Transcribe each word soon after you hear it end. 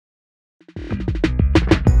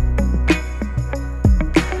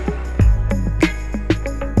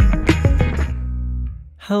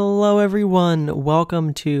Hello everyone,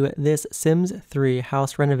 welcome to this Sims 3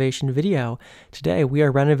 house renovation video. Today we are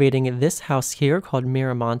renovating this house here called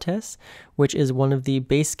Miramontes, which is one of the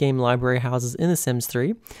base game library houses in the Sims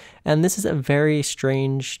 3. And this is a very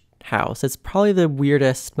strange house. It's probably the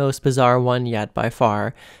weirdest, most bizarre one yet by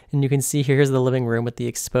far. And you can see here's the living room with the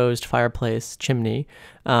exposed fireplace chimney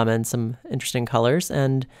and some interesting colors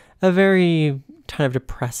and a very kind of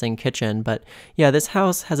depressing kitchen. But yeah, this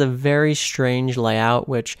house has a very strange layout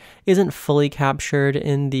which isn't fully captured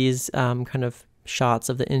in these kind of shots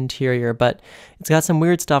of the interior, but it's got some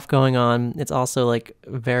weird stuff going on. It's also like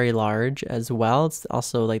very large as well. It's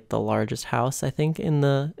also like the largest house I think in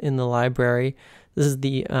the library. This is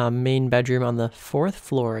the main bedroom on the 4th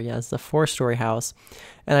floor. Yeah, it's the 4-story house.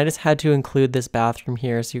 And I just had to include this bathroom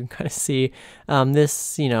here so you can kind of see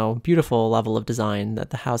this, beautiful level of design that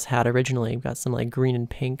the house had originally. We've got some like green and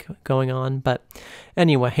pink going on. But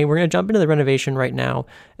anyway, we're going to jump into the renovation right now.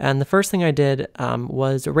 And the first thing I did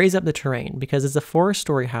was raise up the terrain because it's a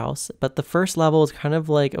 4-story house, but the first level is kind of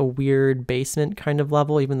like a weird basement kind of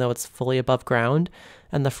level, even though it's fully above ground.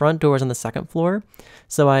 And the front door is on the 2nd floor.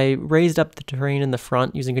 So I raised up the terrain in the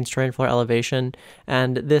front using constrained floor elevation,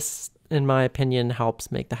 and this, in my opinion,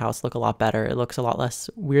 helps make the house look a lot better. It looks a lot less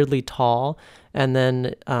weirdly tall. And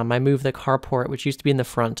then I moved the carport, which used to be in the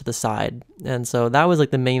front, to the side. And so that was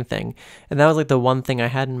like the main thing. And that was like the one thing I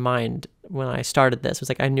had in mind when I started this, was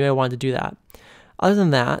like I knew I wanted to do that. Other than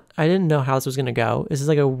that, I didn't know how this was going to go. This is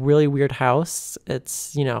like a really weird house.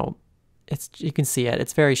 It's, you can see it.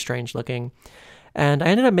 It's very strange looking. And I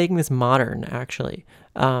ended up making this modern, actually.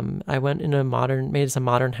 I went in made this a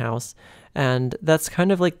modern house. And that's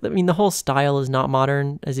kind of like, the whole style is not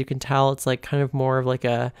modern, as you can tell. It's like kind of more of like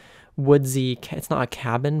a woodsy, it's not a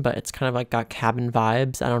cabin, but it's kind of like got cabin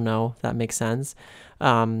vibes. I don't know if that makes sense.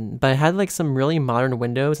 But it had like some really modern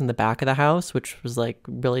windows in the back of the house, which was like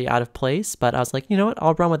really out of place. But I was like, you know what,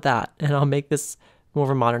 I'll run with that and I'll make this more of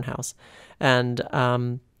a modern house. And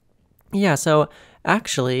yeah, so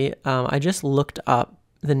actually, I just looked up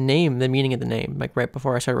the meaning of the name, like right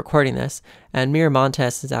before I started recording this. And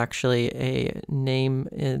Miramontes is actually a name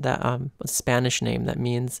a Spanish name that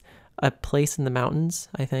means a place in the mountains,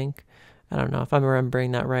 I think. I don't know if I'm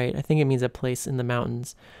remembering that right. I think it means a place in the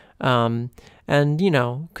mountains. And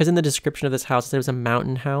because in the description of this house, there's a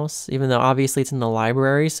mountain house, even though obviously it's in the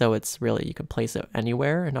library, so it's really, you could place it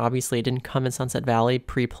anywhere. And obviously it didn't come in Sunset Valley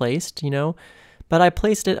pre-placed, But I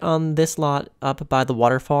placed it on this lot up by the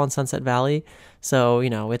waterfall in Sunset Valley. So,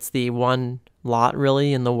 it's the one lot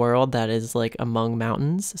really in the world that is like among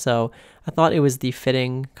mountains. So I thought it was the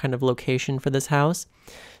fitting kind of location for this house.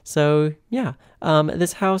 So yeah,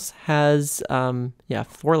 this house has,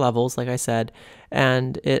 4 levels, like I said,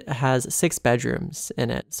 and it has 6 bedrooms in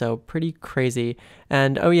it. So pretty crazy.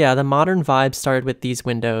 And oh yeah, the modern vibe started with these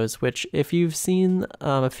windows, which if you've seen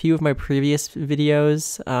a few of my previous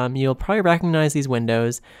videos, you'll probably recognize these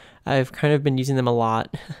windows. I've kind of been using them a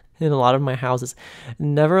lot in a lot of my houses.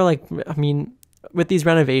 Never with these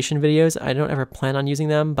renovation videos, I don't ever plan on using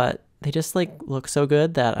them, but they just like look so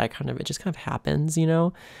good that it just kind of happens,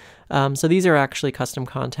 So these are actually custom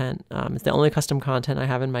content. It's the only custom content I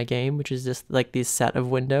have in my game, which is just like these set of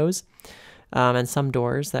windows and some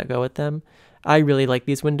doors that go with them. I really like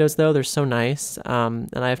these windows though. They're so nice. And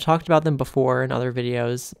I've talked about them before in other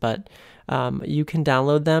videos, but you can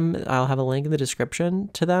download them. I'll have a link in the description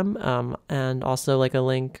to them and also like a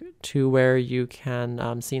link to where you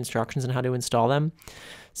can see instructions on how to install them.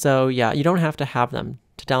 So yeah, you don't have to have them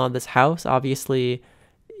to download this house. Obviously,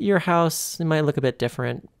 your house, it might look a bit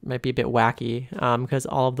different, might be a bit wacky because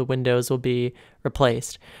all of the windows will be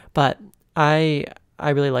replaced. But I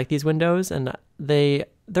really like these windows, and they're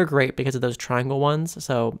great because of those triangle ones.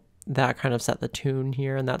 So that kind of set the tune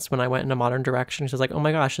here, and that's when I went in a modern direction. So I was like, oh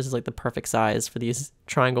my gosh, this is like the perfect size for these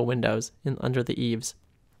triangle windows under the eaves.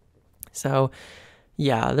 So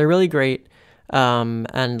yeah, they're really great.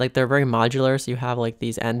 And like they're very modular, so you have like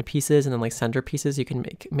these end pieces and then like center pieces. You can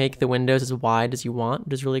make the windows as wide as you want,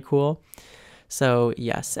 which is really cool. So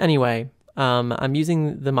yes, anyway, I'm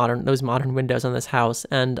using those modern windows on this house,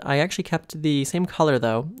 and I actually kept the same color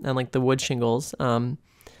though, and like the wood shingles.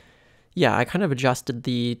 Yeah, I kind of adjusted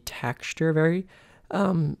the texture very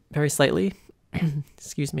slightly.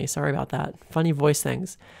 Excuse me, sorry about that. Funny voice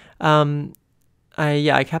things.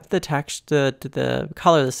 I kept the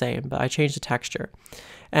color the same, but I changed the texture.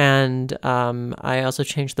 And I also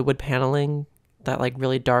changed the wood paneling. That like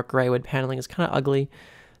really dark gray wood paneling is kind of ugly,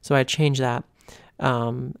 so I changed that.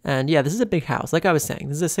 And yeah, this is a big house. Like I was saying,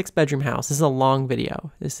 this is a 6-bedroom house. This is a long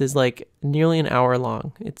video. This is like nearly an hour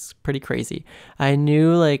long. It's pretty crazy. I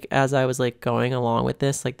knew like as I was like going along with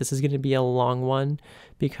this, like this is going to be a long one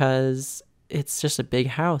because it's just a big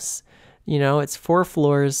house. You know, it's 4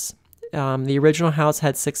 floors. The original house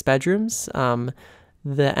had 6 bedrooms.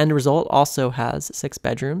 The end result also has 6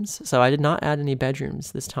 bedrooms, so I did not add any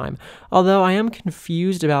bedrooms this time. Although I am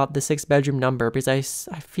confused about the 6-bedroom number because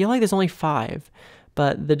I feel like there's only 5,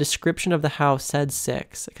 but the description of the house said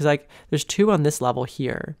 6 because like there's 2 on this level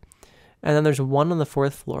here, and then there's 1 on the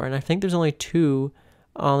 4th floor, and I think there's only 2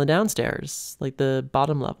 on the downstairs, like the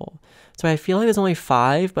bottom level. So I feel like there's only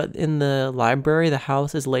 5, but in the library, the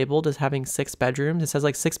house is labeled as having 6 bedrooms. It says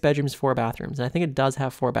like 6 bedrooms, 4 bathrooms, and I think it does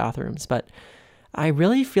have 4 bathrooms, but I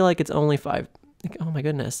really feel like it's only 5. Like, oh my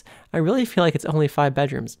goodness. I really feel like it's only 5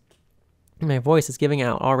 bedrooms. My voice is giving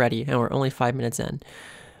out already, and we're only 5 minutes in.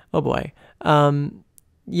 Oh boy.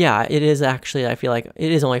 Yeah, it is actually, I feel like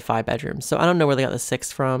it is only 5 bedrooms. So I don't know where they got the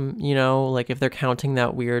 6 from, you know, like if they're counting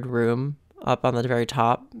that weird room up on the very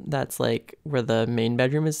top, that's like where the main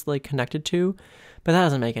bedroom is like connected to, but that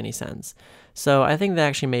doesn't make any sense. So I think that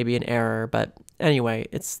actually may be an error, but anyway,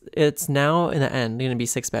 it's now in the end going to be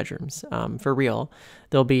 6 bedrooms, for real.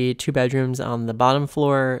 There'll be 2 bedrooms on the bottom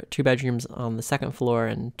floor, 2 bedrooms on the 2nd floor,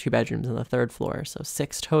 and 2 bedrooms on the 3rd floor, so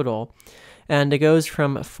 6 total. And it goes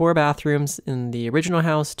from 4 bathrooms in the original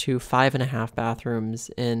house to 5.5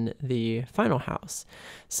 bathrooms in the final house.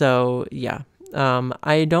 So yeah,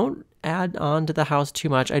 I don't add on to the house too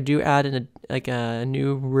much. I do add in a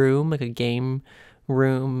new room, like a game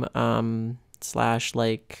room, slash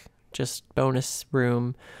like just bonus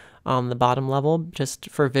room on the bottom level, just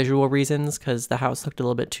for visual reasons, because the house looked a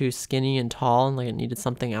little bit too skinny and tall, and like it needed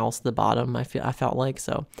something else at the bottom. I felt like,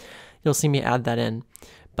 so you'll see me add that in.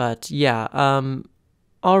 But yeah,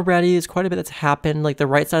 already there's quite a bit that's happened. Like the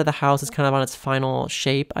right side of the house is kind of on its final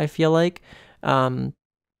shape, I feel like, you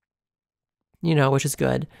know, which is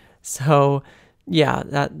good. So yeah,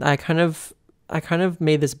 that I kind of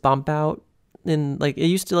made this bump out. In like it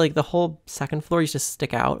used to, like the whole 2nd floor used to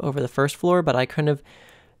stick out over the 1st floor, but I kind of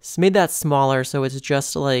made that smaller, so it's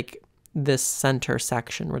just like this center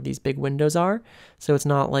section where these big windows are, so it's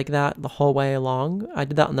not like that the whole way along. I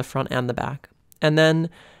did that on the front and the back, and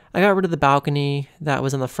then I got rid of the balcony that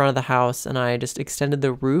was in the front of the house, and I just extended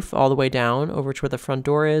the roof all the way down over to where the front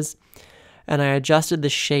door is, and I adjusted the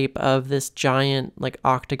shape of this giant like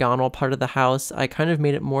octagonal part of the house. I kind of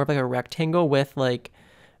made it more of like a rectangle with like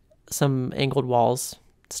some angled walls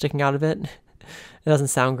sticking out of it. It doesn't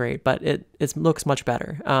sound great, but it looks much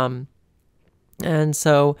better. And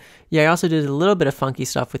so, yeah, I also did a little bit of funky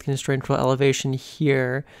stuff with constraint control elevation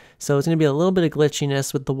here. So it's going to be a little bit of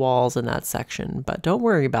glitchiness with the walls in that section, but don't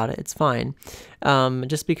worry about it. It's fine.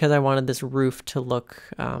 Just because I wanted this roof to look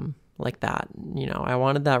like that. You know, I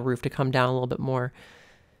wanted that roof to come down a little bit more.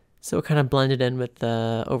 So it kind of blended in with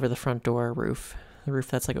the over the front door roof, the roof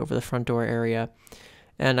that's like over the front door area.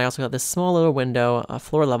 And I also got this small little window, a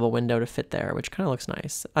floor level window to fit there, which kind of looks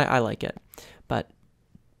nice. I like it. But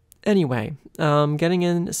anyway, getting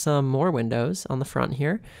in some more windows on the front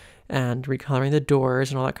here and recoloring the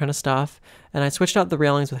doors and all that kind of stuff. And I switched out the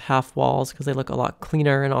railings with half walls because they look a lot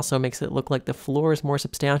cleaner and also makes it look like the floor is more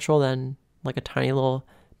substantial than like a tiny little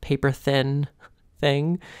paper thin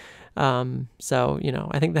thing. So, you know,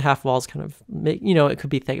 I think the half walls kind of make, you know, it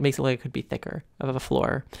could be thick. It makes it like it could be thicker of a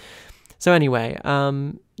floor. So anyway,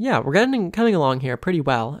 yeah, we're coming along here pretty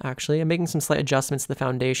well, actually. I'm making some slight adjustments to the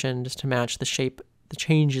foundation just to match the shape, the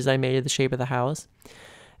changes I made to the shape of the house.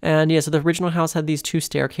 And yeah, so the original house had these 2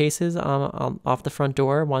 staircases off the front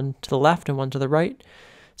door, one to the left and one to the right.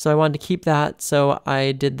 So I wanted to keep that, so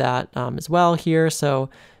I did that as well here.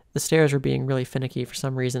 So the stairs were being really finicky for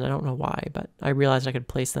some reason. I don't know why, but I realized I could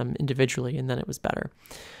place them individually and then it was better.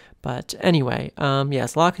 But anyway,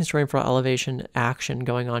 yes, a lot of constraint for elevation action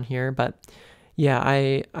going on here. But yeah,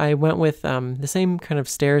 I went with the same kind of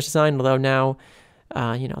stairs design, although now,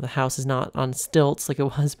 you know, the house is not on stilts like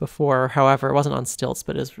it was before. However, it wasn't on stilts,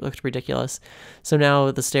 but it looked ridiculous. So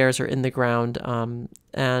now the stairs are in the ground,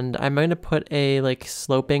 and I'm going to put a like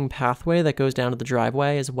sloping pathway that goes down to the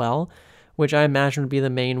driveway as well, which I imagine would be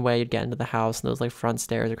the main way you'd get into the house. And those like front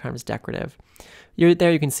stairs are kind of decorative.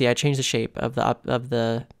 There you can see I changed the shape of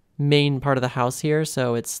the main part of the house here,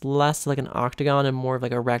 so it's less like an octagon and more of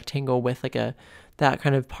like a rectangle with like that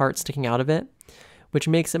kind of part sticking out of it, which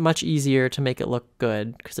makes it much easier to make it look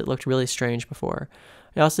good because it looked really strange before.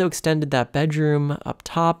 I also extended that bedroom up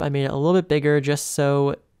top. I made it a little bit bigger just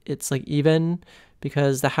so it's like even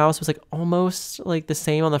because the house was like almost like the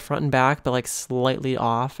same on the front and back, but like slightly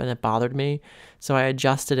off, and it bothered me. So I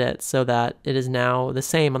adjusted it so that it is now the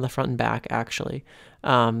same on the front and back, actually.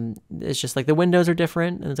 It's just like the windows are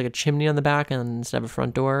different, and there's like a chimney on the back and instead of a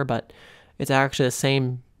front door, but it's actually the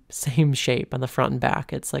same shape on the front and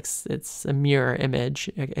back. It's like it's a mirror image,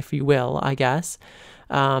 if you will, I guess.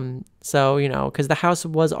 So, you know, because the house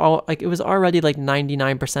was all like, it was already like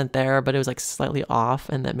 99% there, but it was like slightly off,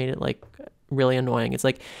 and that made it like really annoying. It's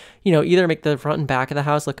like, you know, either make the front and back of the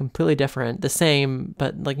house look completely different, the same,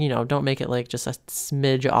 but like, you know, don't make it like just a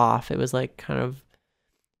smidge off. It was like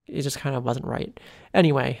it just kind of wasn't right.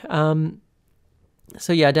 Anyway,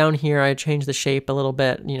 so yeah, down here I changed the shape a little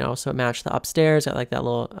bit, you know, so it matched the upstairs. I like that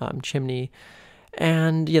little chimney.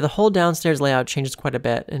 And yeah, the whole downstairs layout changes quite a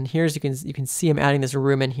bit. And here's, you can see I'm adding this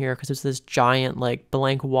room in here because there's this giant like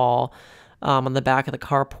blank wall on the back of the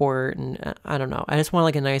carport. And I don't know, I just want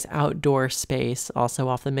like a nice outdoor space also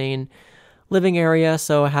off the main living area.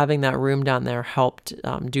 So having that room down there helped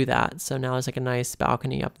do that. So now there's like a nice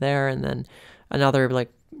balcony up there, and then another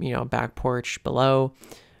like, you know, back porch below.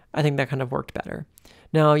 I think that kind of worked better.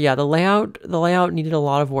 Now, yeah, the layout needed a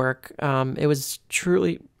lot of work. It was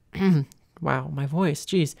truly wow, my voice,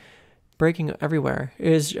 geez, breaking everywhere. It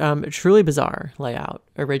was a truly bizarre layout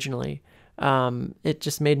originally. It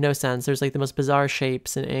just made no sense. There's like the most bizarre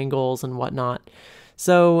shapes and angles and whatnot.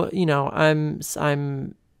 So, you know, I'm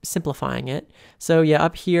simplifying it. So yeah,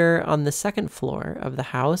 up here on the second floor of the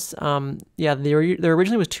house, yeah, there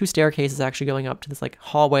originally was 2 staircases actually going up to this like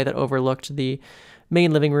hallway that overlooked the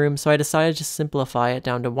main living room. So I decided to simplify it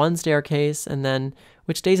down to 1 staircase, and then,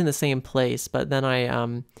 which stays in the same place, but then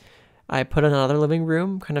I put another living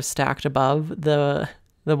room kind of stacked above the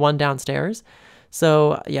one downstairs.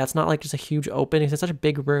 So yeah, it's not like just a huge open, it's such a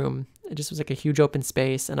big room. It just was like a huge open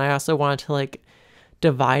space. And I also wanted to like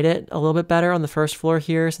divide it a little bit better on the first floor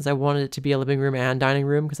here, since I wanted it to be a living room and dining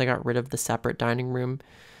room, because I got rid of the separate dining room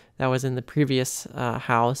that was in the previous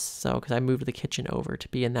house. So because I moved the kitchen over to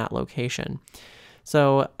be in that location.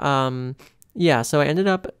 So yeah, so I ended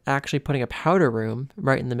up actually putting a powder room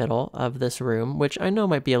right in the middle of this room, which I know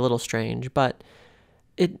might be a little strange, but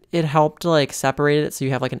it helped like separate it. So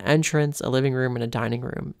you have like an entrance, a living room, and a dining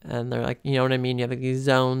room. And they're like, you know what I mean? You have like these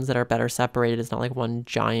zones that are better separated. It's not like one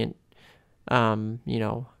giant, you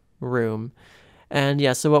know, room. And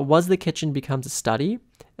yeah, so what was the kitchen becomes a study,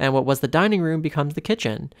 and what was the dining room becomes the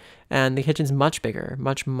kitchen. And the kitchen's much bigger,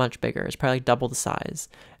 much bigger. It's probably like double the size.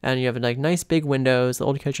 And you have like nice big windows. The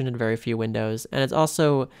old kitchen had very few windows. And it's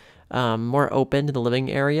also more open to the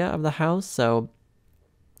living area of the house. So,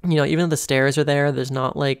 you know, even though the stairs are there, there's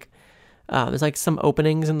not like, there's like some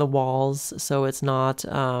openings in the walls. So it's not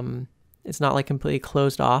like completely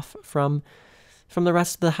closed off from the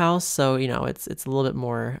rest of the house. So, you know, it's a little bit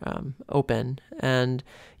more open. And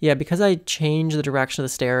yeah, because I changed the direction of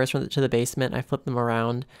the stairs to the basement, I flipped them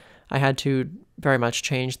around, I had to very much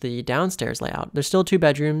change the downstairs layout. There's still 2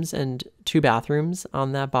 bedrooms and 2 bathrooms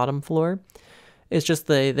on that bottom floor. It's just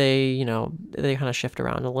they you know, they kind of shift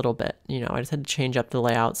around a little bit. You know, I just had to change up the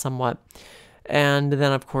layout somewhat. And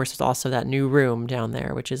then of course there's also that new room down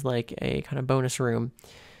there, which is like a kind of bonus room.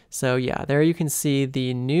 So yeah, there you can see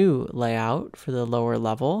the new layout for the lower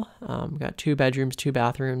level. We've got 2 bedrooms, 2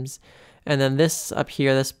 bathrooms. And then this up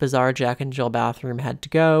here, this bizarre Jack and Jill bathroom had to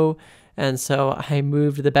go. And so I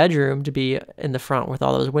moved the bedroom to be in the front with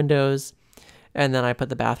all those windows. And then I put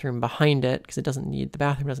the bathroom behind it because the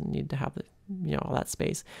bathroom doesn't need to have the, you know, all that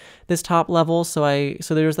space. This top level, so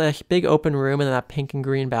there's a big open room and then that pink and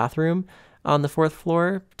green bathroom on the 4th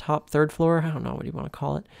floor, third floor, I don't know what you want to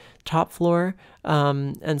call it, top floor.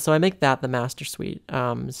 And so I make that the master suite.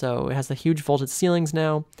 So it has the huge vaulted ceilings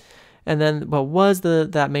now. And then what was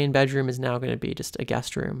that main bedroom is now going to be just a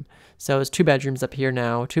guest room. So it's 2 bedrooms up here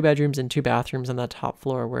now, 2 bedrooms and 2 bathrooms on that top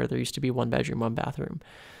floor where there used to be 1 bedroom, 1 bathroom.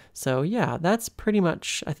 So yeah, that's pretty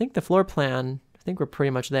much, I think the floor plan, I think we're pretty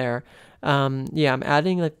much there. Yeah, I'm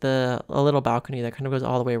adding like a little balcony that kind of goes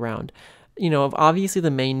all the way around. You know, obviously the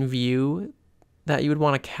main view that you would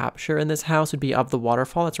want to capture in this house would be of the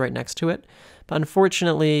waterfall that's right next to it. But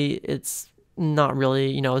unfortunately, it's not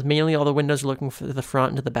really, you know, mainly all the windows are looking for the front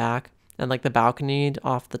and to the back. And like the balcony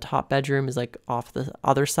off the top bedroom is like off the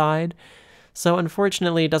other side. So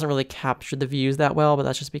unfortunately, it doesn't really capture the views that well, but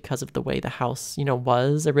that's just because of the way the house, you know,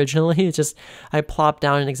 was originally. It's just, I plopped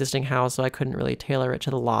down an existing house, so I couldn't really tailor it to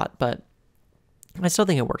the lot, but I still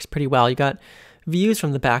think it works pretty well. You got views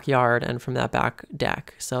from the backyard and from that back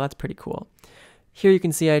deck, so that's pretty cool. Here you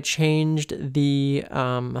can see I changed the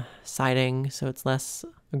siding so it's less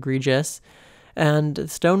egregious. And the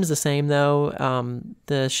stone is the same though.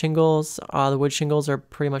 The shingles, the wood shingles are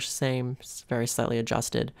pretty much the same. It's very slightly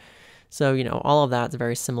adjusted. So, all of that's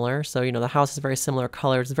very similar. So, the house is very similar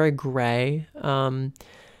colors. It's very gray.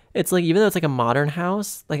 It's like, even though it's like a modern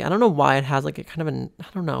house, like, I don't know why it has like a kind of I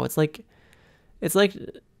don't know. It's like, it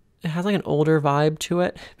has like an older vibe to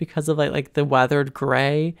it because of like the weathered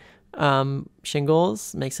gray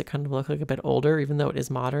shingles makes it kind of look like a bit older, even though it is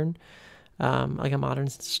modern, like a modern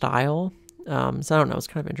style. So I don't know, it's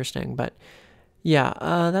kind of interesting, but yeah,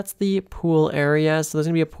 that's the pool area. So there's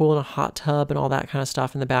gonna be a pool and a hot tub and all that kind of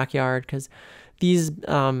stuff in the backyard, because these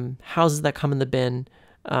houses that come in the bin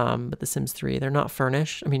with The Sims 3, they're not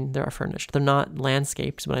furnished. I mean, they are furnished. They're not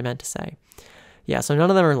landscaped, is what I meant to say. Yeah, so none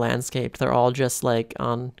of them are landscaped. They're all just like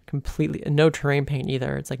on completely, no terrain paint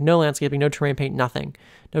either. It's like no landscaping, no terrain paint, nothing.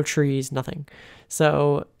 No trees, nothing.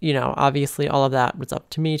 So, obviously all of that was up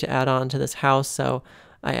to me to add on to this house. So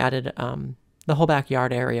I added the whole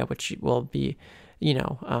backyard area, which will be,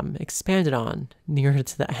 expanded on near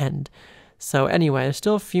to the end. So anyway, there's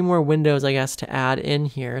still a few more windows, I guess, to add in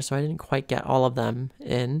here. So I didn't quite get all of them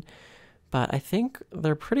in, but I think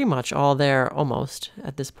they're pretty much all there almost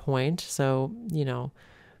at this point. So,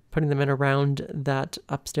 putting them in around that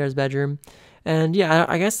upstairs bedroom. And yeah,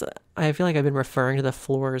 I guess I feel like I've been referring to the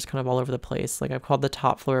floors kind of all over the place. Like I've called the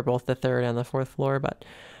top floor both the third and the fourth floor, but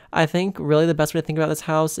I think really the best way to think about this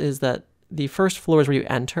house is that the first floor is where you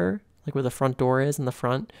enter, like where the front door is in the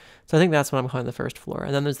front. So I think that's what I'm calling the first floor.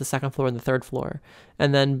 And then there's the second floor and the third floor.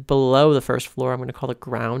 And then below the first floor, I'm going to call the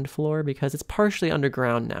ground floor because it's partially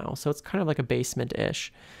underground now. So it's kind of like a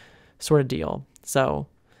basement-ish sort of deal. So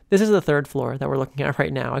this is the third floor that we're looking at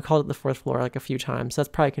right now. I called it the fourth floor like a few times, so that's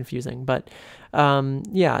probably confusing. But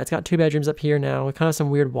yeah, it's got 2 bedrooms up here now. Kind of some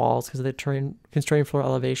weird walls because of the constrained floor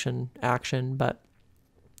elevation action. But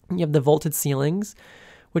you have the vaulted ceilings,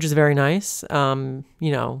 which is very nice,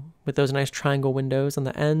 with those nice triangle windows on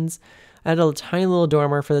the ends. I added a tiny little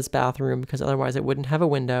dormer for this bathroom because otherwise it wouldn't have a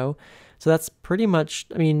window. So that's pretty much,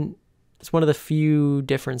 it's one of the few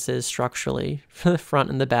differences structurally for the front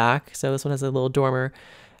and the back. So this one has a little dormer,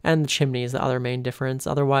 and the chimney is the other main difference.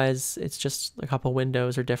 Otherwise, it's just a couple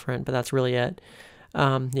windows are different, but that's really it.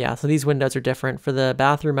 Yeah, so these windows are different. For the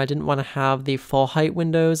bathroom, I didn't want to have the full height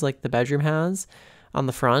windows like the bedroom has on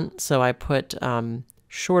the front. So I put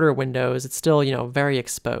shorter windows. It's still, very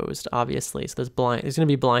exposed, obviously. So there's going to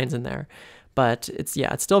be blinds in there, but it's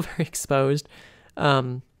still very exposed.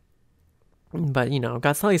 But,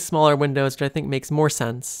 got slightly smaller windows, which I think makes more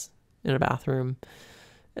sense in a bathroom.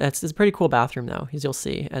 It's a pretty cool bathroom though, as you'll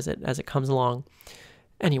see as it comes along.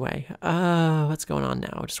 Anyway, what's going on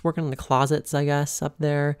now? Just working on the closets, I guess, up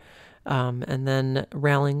there. And then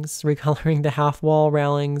railings, recoloring the half wall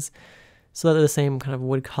railings so that they're the same kind of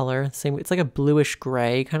wood color. It's like a bluish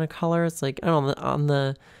gray kind of color. It's like, I don't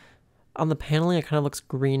know, on the paneling it kind of looks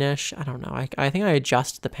greenish. I don't know. I think I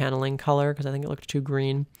adjust the paneling color because I think it looked too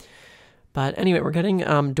green. But anyway, we're getting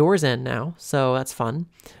doors in now, so that's fun.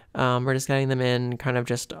 We're just getting them in kind of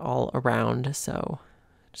just all around. So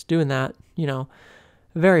just doing that,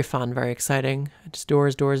 very fun, very exciting. Just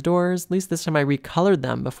doors, doors, doors. At least this time I recolored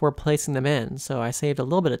them before placing them in. So I saved a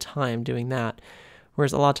little bit of time doing that.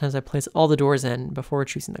 Whereas a lot of times I place all the doors in before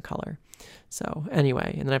choosing the color. So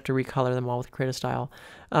anyway, and then I have to recolor them all with Creative Style.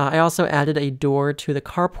 I also added a door to the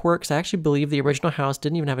carport because I actually believe the original house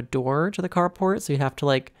didn't even have a door to the carport. So you'd have to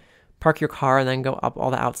like park your car and then go up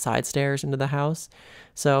all the outside stairs into the house.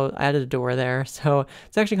 So I added a door there. So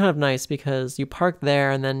it's actually kind of nice because you park there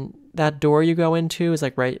and then that door you go into is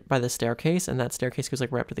like right by the staircase, and that staircase goes like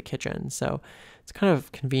right up to the kitchen. So it's kind of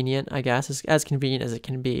convenient, I guess. It's as convenient as it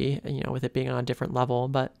can be, with it being on a different level.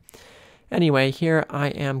 But anyway, here I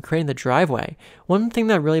am creating the driveway. One thing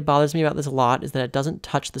that really bothers me about this lot is that it doesn't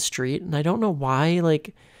touch the street. And I don't know why,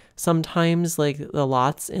 like sometimes like the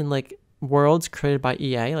lots in like worlds created by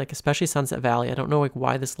EA, like especially Sunset Valley, I don't know like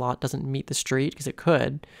why this lot doesn't meet the street, because it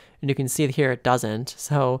could, and you can see here it doesn't.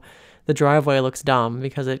 So the driveway looks dumb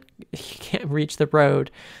because you can't reach the road.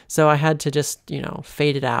 So I had to just,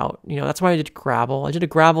 fade it out. That's why I did gravel. I did a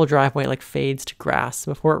gravel driveway, like fades to grass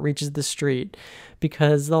before it reaches the street,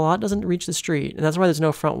 because the lot doesn't reach the street. And that's why there's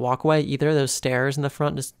no front walkway either. Those stairs in the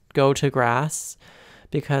front just go to grass,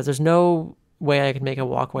 because there's no way I could make a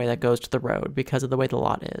walkway that goes to the road because of the way the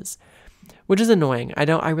lot is, which is annoying.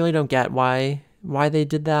 I really don't get why they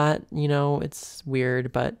did that. It's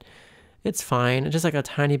weird, but it's fine. It's just like a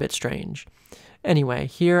tiny bit strange. Anyway,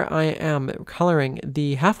 here I am coloring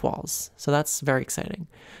the half walls. So that's very exciting.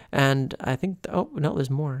 And I think, oh, no,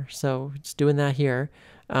 there's more. So just doing that here.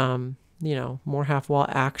 More half wall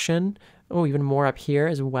action. Oh, even more up here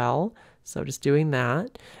as well. So just doing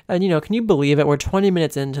that. And, can you believe it? We're 20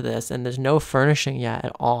 minutes into this and there's no furnishing yet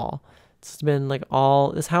at all. It's been like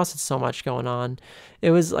this house has so much going on.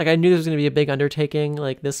 It was like, I knew this was going to be a big undertaking.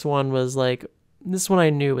 Like this one I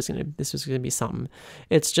knew this was going to be something.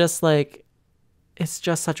 It's just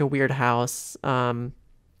such a weird house. I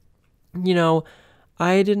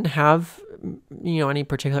didn't have, any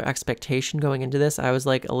particular expectation going into this. I was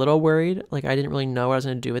like a little worried. Like I didn't really know what I was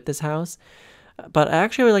going to do with this house. But I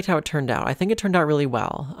actually really liked how it turned out. I think it turned out really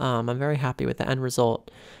well. I'm very happy with the end result.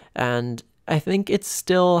 And I think it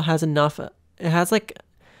still has enough, it has like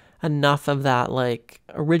enough of that like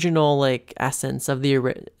original like essence of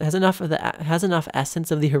has enough essence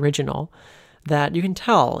of the original that you can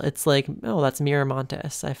tell. It's like, oh, that's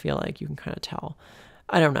Miramontes. I feel like you can kind of tell.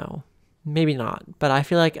 I don't know. Maybe not, but I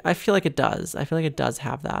feel like it does. I feel like it does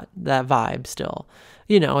have that vibe still.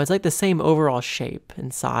 It's like the same overall shape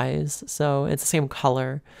and size, so it's the same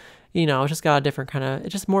color. It's just got a different kind of.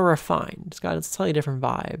 It's just more refined. It's got a slightly different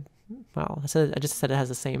vibe. Well, I just said it has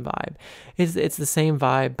the same vibe. It's the same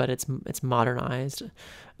vibe, but it's modernized.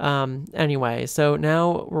 Anyway, so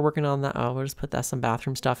now we're working on that. Oh, we'll just put some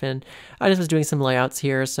bathroom stuff in. I just was doing some layouts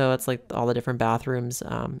here, so it's like all the different bathrooms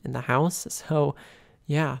in the house. So.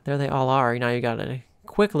 Yeah, there they all are. Now you got a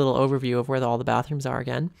quick little overview of where all the bathrooms are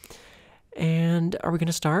again. And are we going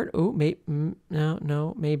to start? Oh,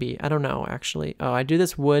 no, maybe. I don't know, actually. Oh, I do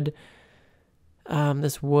this wood on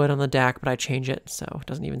the deck, but I change it so it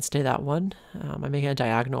doesn't even stay that wood. I make it a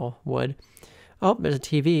diagonal wood. Oh, there's a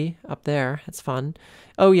TV up there. That's fun.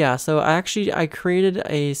 Oh, yeah, so I created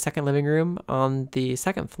a second living room on the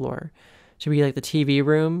second floor to be like the TV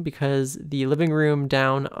room because the living room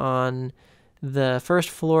down on the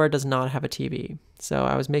first floor does not have a TV. So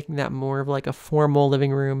I was making that more of like a formal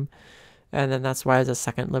living room. And then that's why it's a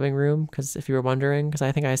second living room. Because if you were wondering, because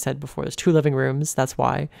I think I said before, there's 2 living rooms. That's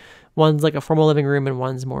why. One's like a formal living room and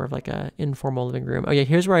one's more of like a informal living room. Oh yeah,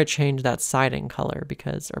 here's where I changed that siding color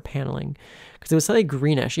or paneling. Because it was slightly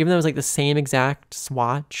greenish. Even though it was like the same exact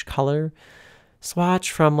swatch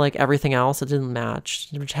from like everything else, it didn't match.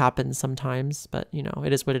 Which happens sometimes, but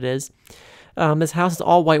it is what it is. This house is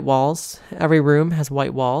all white walls. Every room has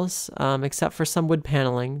white walls, except for some wood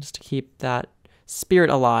paneling, just to keep that spirit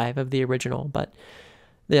alive of the original. But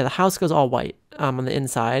yeah, the house goes all white on the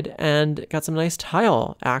inside, and got some nice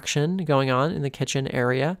tile action going on in the kitchen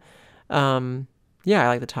area. Yeah, I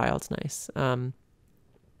like the tile. It's nice.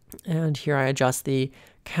 And here I adjust the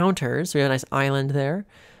counters. We have a nice island there.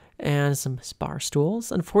 And some bar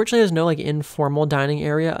stools. Unfortunately, there's no like informal dining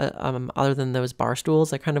area other than those bar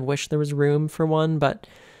stools. I kind of wish there was room for one, but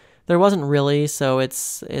there wasn't really. So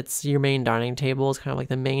it's your main dining table. It's kind of like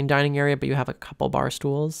the main dining area, but you have a couple bar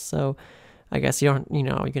stools. So I guess you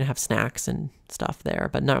can have snacks and stuff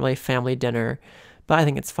there, but not really family dinner. But I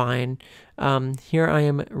think it's fine. Here I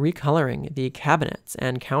am recoloring the cabinets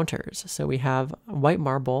and counters. So we have white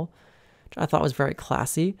marble, which I thought was very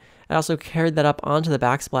classy. I also carried that up onto the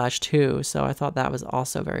backsplash too, so I thought that was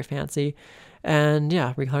also very fancy. And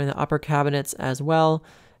yeah, recoloring the upper cabinets as well.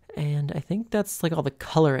 And I think that's like all the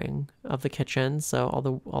coloring of the kitchen, so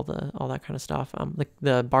all that kind of stuff.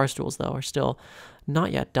 The bar stools though are still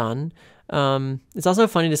not yet done. It's also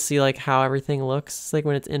funny to see like how everything looks like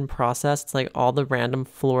when it's in process. It's like all the random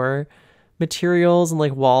floor materials and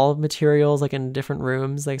like wall materials like in different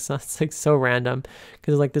rooms, like so it's like so random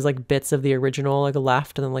because like there's like bits of the original like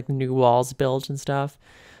left and then like new walls built and stuff.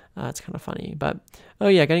 It's kind of funny. But oh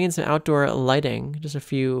yeah, getting in some outdoor lighting, just a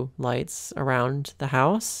few lights around the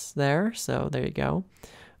house there, so there you go.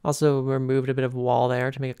 Also removed a bit of wall there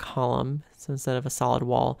to make a column, so instead of a solid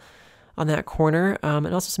wall on that corner, and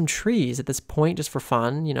also some trees at this point just for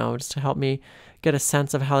fun, just to help me get a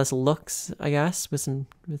sense of how this looks, I guess, with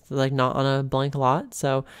like not on a blank lot.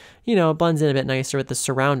 So, it blends in a bit nicer with the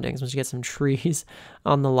surroundings once you get some trees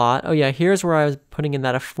on the lot. Oh yeah, here's where I was putting in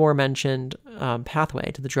that aforementioned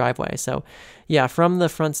pathway to the driveway. So yeah, from the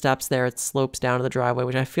front steps there, it slopes down to the driveway,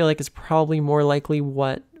 which I feel like is probably more likely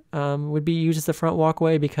what would be used as the front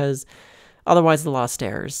walkway, because otherwise it's a lot of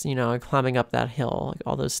stairs, climbing up that hill, like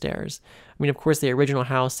all those stairs. I mean, of course, the original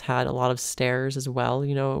house had a lot of stairs as well.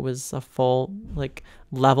 It was a full like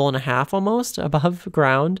level and a half almost above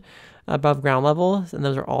ground level, and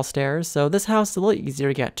those are all stairs. So this house is a little easier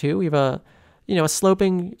to get to. We have a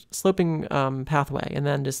sloping pathway, and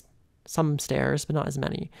then just some stairs, but not as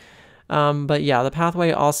many. But yeah, the pathway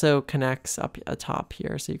also connects up atop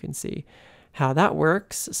here, so you can see how that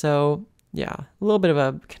works. So yeah, a little bit of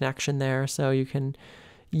a connection there, so you can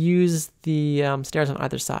use the stairs on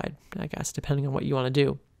either side, I guess, depending on what you want to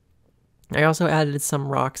do. I also added some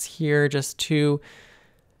rocks here just to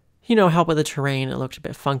help with the terrain. It looked a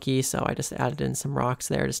bit funky, so I just added in some rocks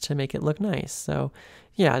there just to make it look nice. So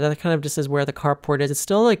yeah, that kind of just is where the carport is. It's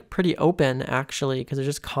still like pretty open actually, because there's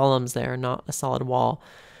just columns there, not a solid wall.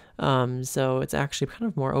 So it's actually kind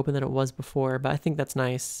of more open than it was before, but I think that's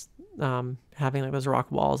nice, having like those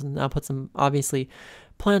rock walls. And I'll put some, obviously,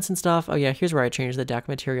 plants and stuff. Oh yeah, here's where I changed the deck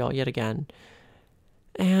material yet again.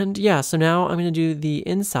 And yeah, so now I'm going to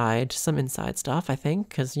do some inside stuff, I think,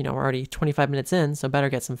 because, we're already 25 minutes in, so better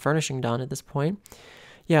get some furnishing done at this point.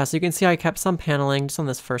 Yeah, so you can see I kept some paneling just on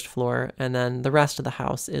this first floor, and then the rest of the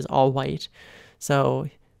house is all white. So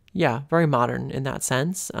yeah, very modern in that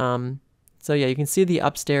sense. So yeah, you can see the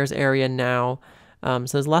upstairs area now. So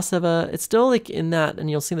there's less of it's still like in that,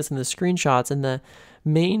 and you'll see this in the screenshots, in the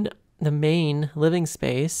main living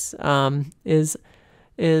space, is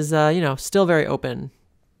still very open,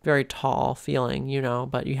 very tall feeling,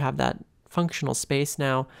 but you have that functional space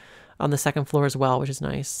now on the second floor as well, which is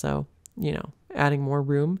nice. So, adding more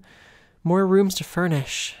rooms to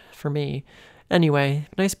furnish for me. Anyway,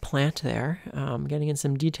 nice plant there. Getting in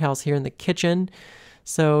some details here in the kitchen.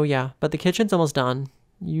 So yeah, but the kitchen's almost done.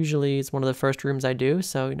 Usually it's one of the first rooms I do,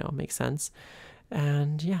 so, it makes sense.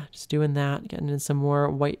 And yeah, just doing that, getting in some more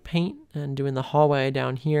white paint and doing the hallway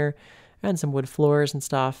down here and some wood floors and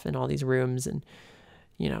stuff in all these rooms, and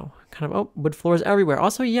kind of, wood floors everywhere.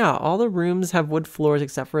 Also, yeah, all the rooms have wood floors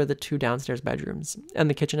except for the 2 downstairs bedrooms, and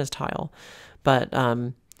the kitchen has tile. But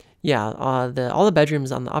yeah, all the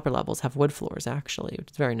bedrooms on the upper levels have wood floors actually,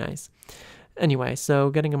 which is very nice. Anyway, so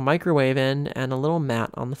getting a microwave in and a little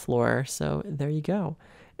mat on the floor. So there you go.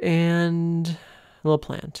 And a little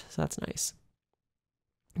plant. So that's nice.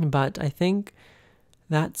 But I think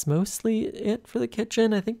that's mostly it for the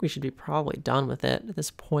kitchen. I think we should be probably done with it at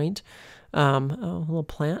this point. A little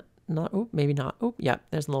plant. Maybe not. Oh, yeah,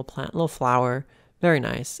 there's a little plant, a little flower. Very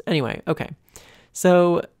nice. Anyway, okay.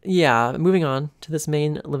 So yeah, moving on to this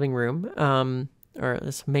main living room, or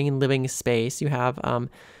this main living space. You have,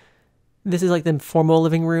 this is like the formal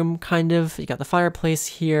living room, kind of. You got the fireplace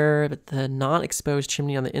here, but the non-exposed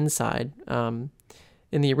chimney on the inside.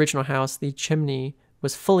 In the original house, the chimney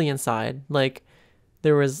was fully inside. Like,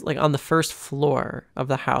 there was, like, on the first floor of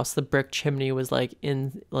the house, the brick chimney was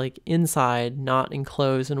inside, not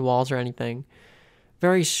enclosed in walls or anything.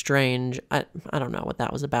 Very strange. I don't know what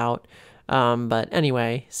that was about. But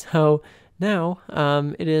anyway, so now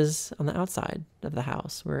it is on the outside of the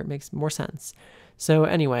house where it makes more sense. So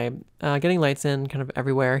anyway, getting lights in kind of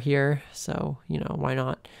everywhere here. So, why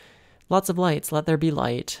not? Lots of lights. Let there be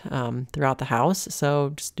light throughout the house.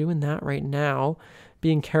 So just doing that right now.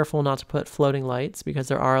 Being careful not to put floating lights because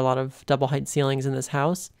there are a lot of double height ceilings in this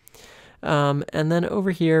house. And then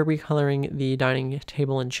over here, recoloring the dining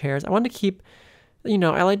table and chairs. I wanted to keep,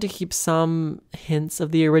 I like to keep some hints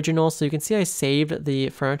of the original. So you can see I saved the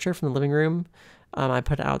furniture from the living room. I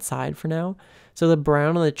put it outside for now. So the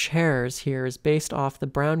brown on the chairs here is based off the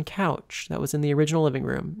brown couch that was in the original living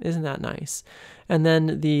room. Isn't that nice? And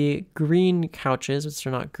then the green couches, which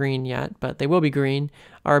are not green yet, but they will be green,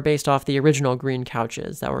 are based off the original green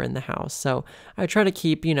couches that were in the house. So I try to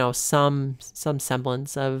keep, some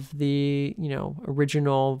semblance of the,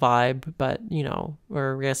 original vibe, but,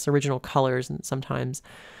 or I guess original colors, and sometimes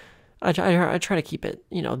I try to keep it,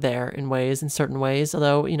 there in certain ways.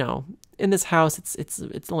 Although, in this house,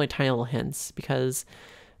 it's only tiny little hints because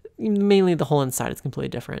mainly the whole inside is completely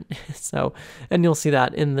different. So, and you'll see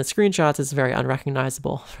that in the screenshots, it's very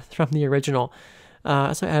unrecognizable from the original.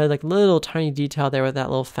 So I added like little tiny detail there with that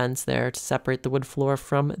little fence there to separate the wood floor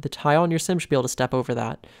from the tile, and your sim should be able to step over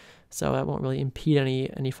that. So that won't really impede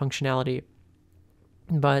any functionality.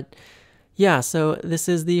 But yeah, so this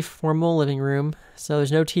is the formal living room. So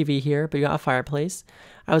there's no TV here, but you got a fireplace.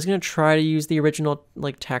 I was going to try to use the original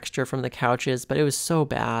texture from the couches, but it was so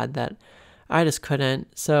bad that I just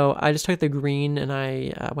couldn't. So I just took the green and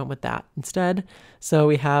I went with that instead. So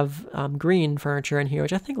we have green furniture in here,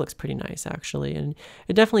 which I think looks pretty nice actually. And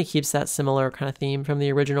it definitely keeps that similar kind of theme from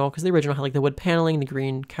the original, because the original had the wood paneling, the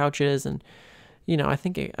green couches, and I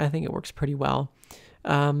think it works pretty well.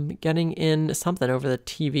 Getting in something over the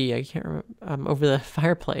TV. I can't remember, over the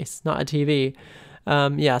fireplace, not a TV.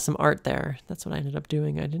 Yeah, some art there. That's what I ended up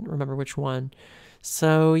doing. I didn't remember which one.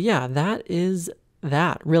 So yeah, that is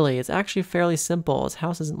that. Really, it's actually fairly simple. This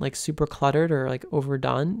house isn't super cluttered or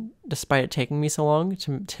overdone, despite it taking me so long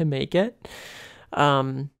to make it.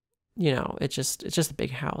 It's just a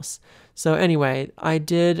big house. So anyway, I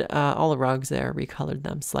did all the rugs there, recolored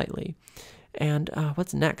them slightly. And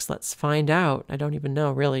what's next? Let's find out. I don't even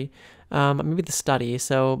know, really. Maybe the study.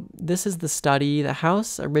 So this is the study. The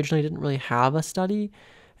house originally didn't really have a study.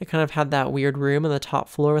 It kind of had that weird room on the top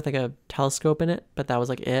floor with like a telescope in it, but that was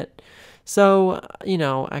like it. So,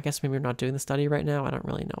 I guess maybe we're not doing the study right now. I don't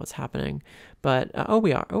really know what's happening, but, oh,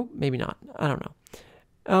 we are. Oh, maybe not. I don't know.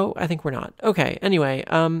 Oh, I think we're not. Okay. Anyway,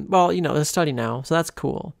 well, there's a study now, so that's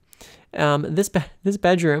cool. This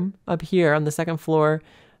bedroom up here on the second floor,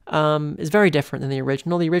 is very different than the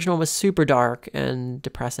original. The original was super dark and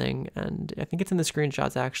depressing, and I think it's in the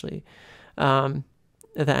screenshots actually, at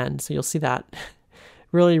the end. So you'll see that.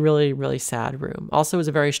 Really, really, really sad room. Also, it was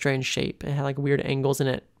a very strange shape. It had like weird angles in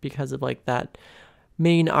it because of like that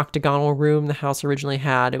main octagonal room the house originally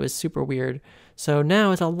had. It was super weird. So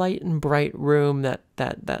now it's a light and bright room that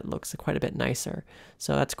looks quite a bit nicer.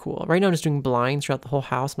 So that's cool. Right now I'm just doing blinds throughout the whole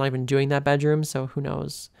house. I'm not even doing that bedroom, so who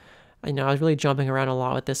knows. I was really jumping around a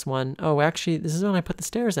lot with this one. Oh, actually, this is when I put the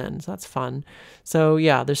stairs in, so that's fun. So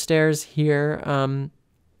yeah, there's stairs here, so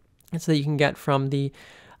that you can get from the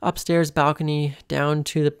upstairs balcony down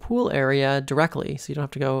to the pool area directly, so you don't have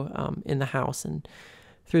to go in the house and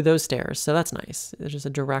through those stairs. So that's nice. There's just a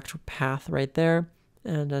direct path right there,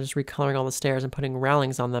 and just recoloring all the stairs and putting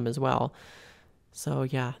railings on them as well. So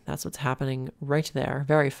yeah, that's what's happening right there.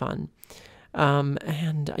 Very fun.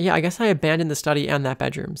 And yeah, I guess I abandoned the study and that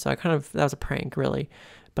bedroom, so that was a prank really,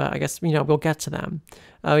 but I guess we'll get to them.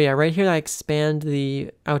 Oh yeah, right here I expand the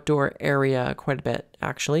outdoor area quite a bit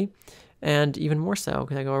actually, and even more so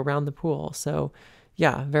because I go around the pool. So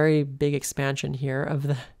yeah, very big expansion here of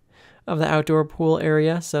the outdoor pool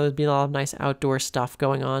area. So there'd be a lot of nice outdoor stuff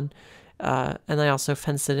going on. And I also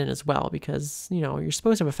fenced it in as well because, you're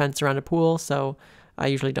supposed to have a fence around a pool. So I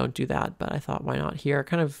usually don't do that, but I thought, why not here? It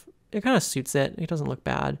kind of suits it. It doesn't look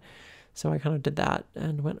bad. So I kind of did that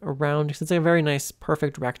and went around because it's like a very nice,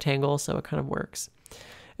 perfect rectangle. So it kind of works.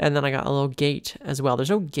 And then I got a little gate as well. There's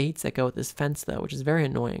no gates that go with this fence though, which is very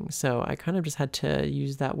annoying. So I kind of just had to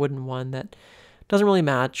use that wooden one that doesn't really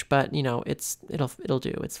match, but it'll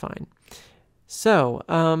do. It's fine. So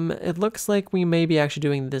it looks like we may be actually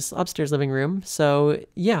doing this upstairs living room. So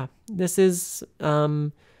yeah, this is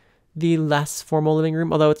the less formal living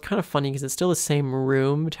room, although it's kind of funny because it's still the same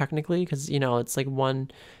room technically, because it's like one,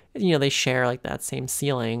 they share like that same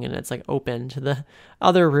ceiling and it's like open to the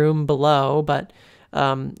other room below. But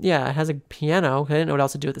yeah, it has a piano. I didn't know what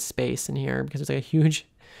else to do with the space in here because there's like a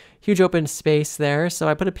huge open space there. So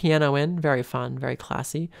I put a piano in. Very fun, very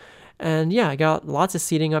classy. And yeah, I got lots of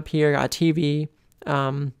seating up here, got a TV,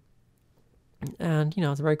 and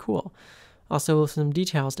it's very cool. Also some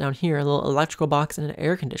details down here, a little electrical box and an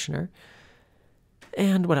air conditioner.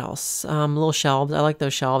 And what else? Little shelves. I like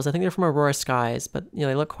those shelves. I think they're from Aurora Skies, but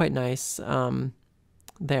they look quite nice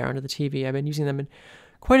there under the TV. I've been using them in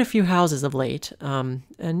quite a few houses of late.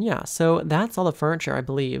 And yeah, so that's all the furniture, I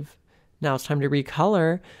believe. Now it's time to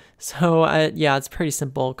recolor. So yeah, it's pretty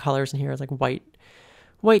simple colors in here. It's like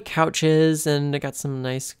white couches, and I got some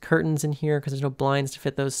nice curtains in here because there's no blinds to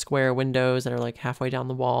fit those square windows that are like halfway down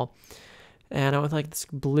the wall. And I went like this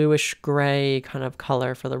bluish gray kind of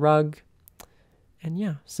color for the rug. And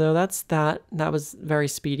yeah, so that's that. That was very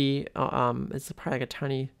speedy. It's probably like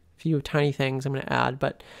a few tiny things I'm going to add,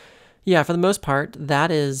 but yeah, for the most part,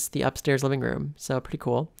 that is the upstairs living room. So pretty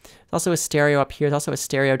cool. There's also a stereo up here. There's also a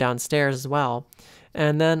stereo downstairs as well.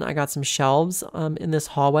 And then I got some shelves in this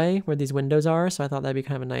hallway where these windows are. So I thought that'd be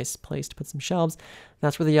kind of a nice place to put some shelves.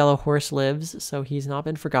 That's where the yellow horse lives. So he's not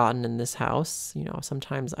been forgotten in this house.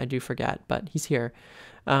 Sometimes I do forget, but he's here.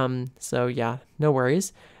 So yeah, no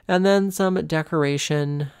worries. And then some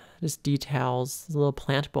decoration, just details. There's a little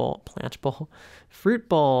fruit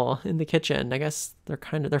bowl in the kitchen. I guess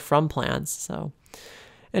they're from plants. So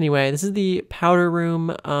anyway, this is the powder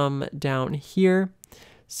room down here.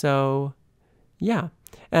 So yeah,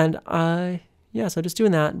 and so just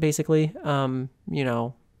doing that basically, kind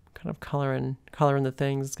of coloring the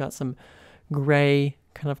things. It's got some gray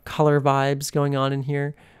kind of color vibes going on in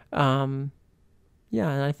here. Yeah,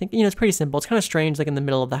 and I think it's pretty simple. It's kind of strange, like in the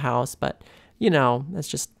middle of the house, but that's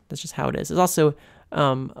just how it is. There's also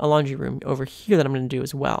a laundry room over here that I'm going to do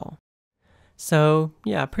as well. So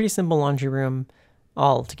yeah, pretty simple laundry room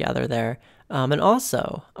all together there. And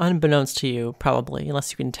also, unbeknownst to you, probably,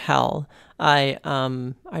 unless you can tell, I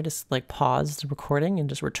just like paused the recording and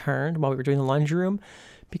just returned while we were doing the laundry room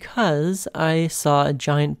because I saw a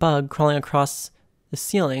giant bug crawling across the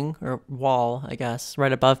ceiling or wall, I guess,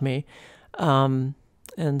 right above me.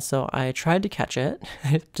 And so I tried to catch it.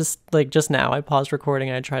 just now, I paused recording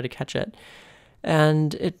and I tried to catch it,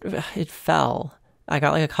 and it fell. I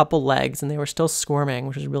got like a couple legs and they were still squirming,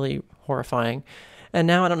 which was really horrifying. And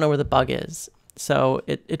now I don't know where the bug is. So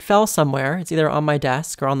it fell somewhere. It's either on my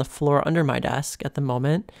desk or on the floor under my desk at the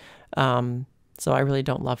moment. So So I really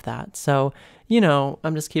don't love that. So, you know,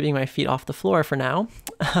 I'm just keeping my feet off the floor for now.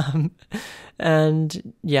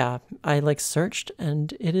 And yeah, I like searched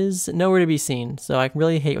and it is nowhere to be seen. So I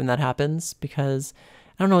really hate when that happens because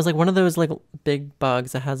I don't know, it's like one of those like big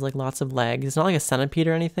bugs that has like lots of legs. It's not like a centipede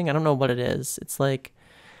or anything. I don't know what it is. It's like,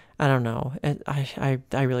 I don't know. I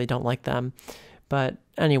really don't like them. But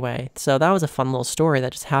anyway, so that was a fun little story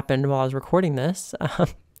that just happened while I was recording this. I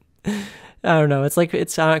don't know. It's like,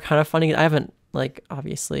 it's kind of funny. I haven't like,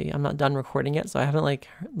 obviously I'm not done recording it, so I haven't like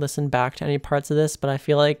listened back to any parts of this, but I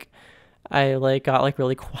feel like I like got like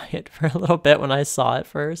really quiet for a little bit when I saw it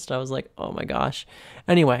first. I was like, oh my gosh.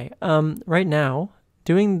 Anyway, right now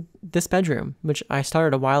doing this bedroom, which I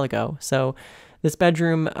started a while ago. So this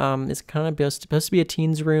bedroom is kind of supposed to be a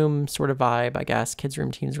teens room sort of vibe, I guess, kids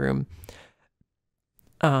room, teens room.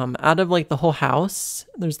 Out of like the whole house,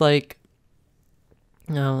 there's like,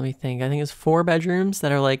 let me think. I think it's 4 bedrooms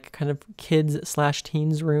that are like kind of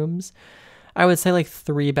kids/teens rooms. I would say like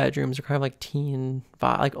 3 bedrooms are kind of like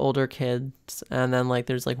like older kids. And then like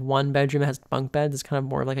there's like 1 bedroom that has bunk beds. It's kind of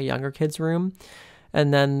more like a younger kid's room.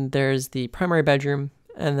 And then there's the primary bedroom.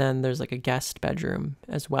 And then there's like a guest bedroom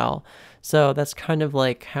as well. So that's kind of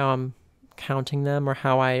like how I'm counting them, or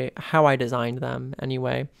how I designed them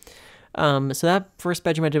anyway. So that first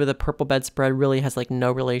bedroom I did with a purple bedspread really has like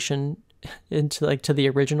no relation to the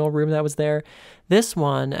original room that was there. This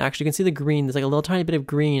one, actually, you can see the green. There's like a little tiny bit of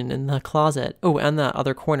green in the closet. Oh, and the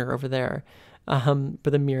other corner over there. But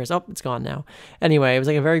the mirrors, oh, it's gone now. Anyway, it was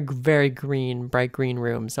like a very, very green, bright green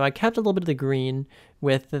room. So I kept a little bit of the green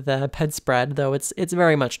with the bedspread, though it's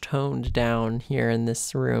very much toned down here in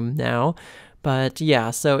this room now. But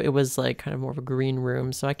yeah, so it was like kind of more of a green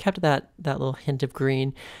room. So I kept that little hint of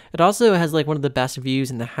green. It also has like one of the best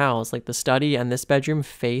views in the house. Like the study and this bedroom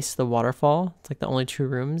face the waterfall. It's like the only 2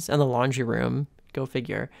 rooms, and the laundry room. Go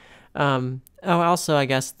figure. Also, I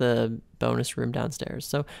guess the bonus room downstairs.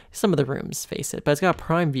 So some of the rooms face it, but it's got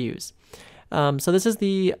prime views. So this is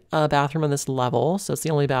the bathroom on this level. So it's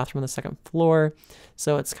the only bathroom on the 2nd floor.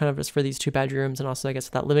 So it's kind of just for these 2 bedrooms, and also I guess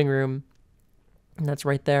that living room. And that's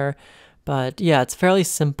right there. But yeah, it's fairly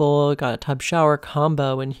simple. Got a tub shower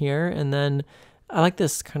combo in here. And then I like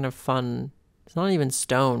this kind of fun, it's not even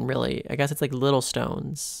stone really. I guess it's like little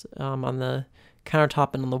stones on the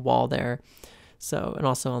countertop and on the wall there. So, and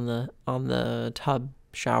also on the tub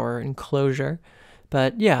shower enclosure.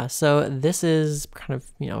 But yeah, so this is kind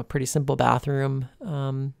of, you know, a pretty simple bathroom.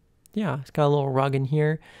 Yeah, it's got a little rug in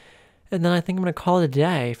here. And then I think I'm going to call it a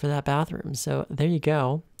day for that bathroom. So there you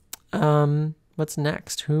go. What's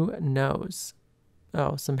next? Who knows?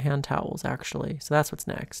 Oh, some hand towels, actually. So that's what's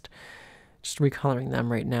next. Just recoloring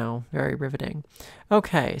them right now. Very riveting.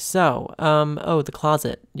 Okay, so, oh, the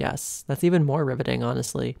closet. Yes, that's even more riveting,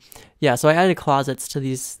 honestly. Yeah, so I added closets to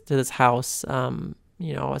this house.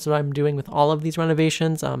 You know, that's what I'm doing with all of these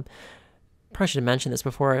renovations. Probably should have mentioned this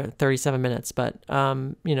before 37 minutes, but,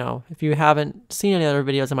 you know, if you haven't seen any other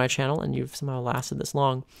videos on my channel and you've somehow lasted this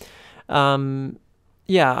long,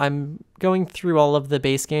 yeah, I'm going through all of the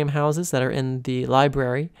base game houses that are in the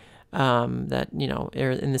library, that, you know,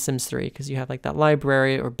 are in The Sims 3, because you have like that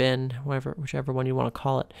library or bin, whichever one you want to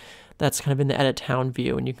call it, that's kind of in the edit town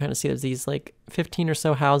view, and you kind of see there's these like 15 or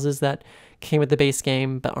so houses that came with the base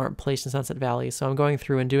game but aren't placed in Sunset Valley. So I'm going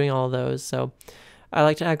through and doing all of those. So I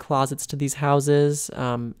like to add closets to these houses,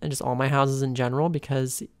 and just all my houses in general,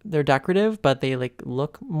 because they're decorative, but they like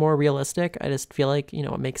look more realistic. I just feel like, you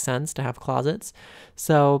know, it makes sense to have closets.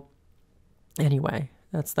 So anyway,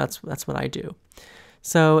 that's what I do.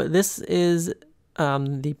 So this is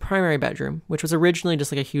the primary bedroom, which was originally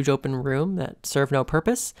just like a huge open room that served no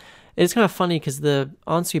purpose. It's kind of funny because the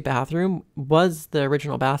ensuite bathroom was the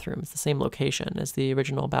original bathroom. It's the same location as the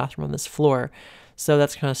original bathroom on this floor. So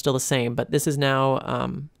that's kind of still the same, but this is now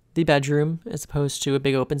the bedroom as opposed to a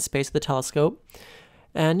big open space with a telescope.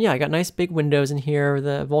 And yeah, I got nice big windows in here,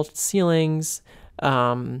 the vaulted ceilings,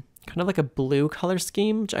 kind of like a blue color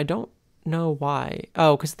scheme, which I don't know why.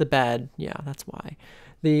 Oh, because the bed. Yeah, that's why.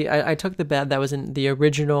 I took the bed that was in the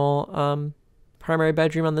original primary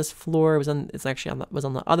bedroom on this floor. Was on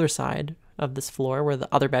the other side of this floor where the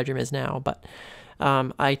other bedroom is now, but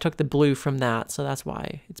I took the blue from that, so that's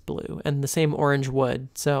why it's blue, and the same orange wood.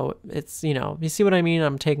 So it's, you know, you see what I mean?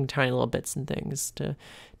 I'm taking tiny little bits and things to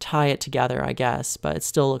tie it together, I guess, but it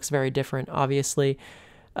still looks very different, obviously,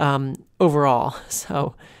 overall.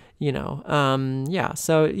 So, you know, yeah.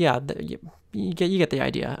 So yeah, you get the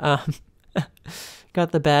idea.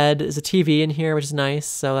 Got the bed. There's a TV in here, which is nice.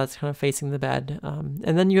 So that's kind of facing the bed.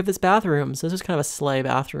 And then you have this bathroom. So this is kind of a sleigh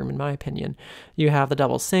bathroom, in my opinion. You have the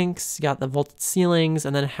double sinks, you got the vaulted ceilings,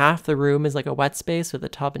 and then half the room is like a wet space with a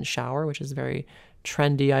tub and shower, which is very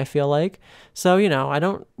trendy, I feel like. So, you know, I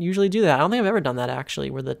don't usually do that. I don't think I've ever done that actually,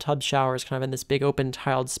 where the tub shower is kind of in this big open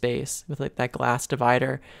tiled space with like that glass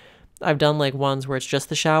divider. I've done like ones where it's just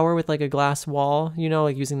the shower with like a glass wall, you know,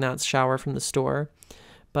 like using that shower from the store.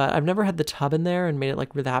 But I've never had the tub in there and made it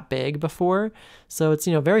like that big before. So it's,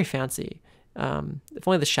 you know, very fancy. If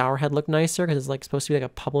only the shower head looked nicer, because it's like supposed to be like a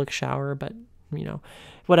public shower, but you know,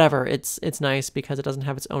 whatever. It's nice because it doesn't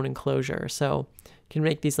have its own enclosure. So you can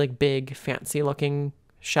make these like big fancy looking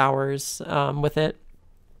showers with it.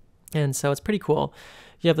 And so it's pretty cool.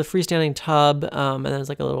 You have the freestanding tub, and then there's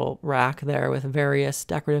like a little rack there with various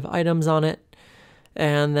decorative items on it.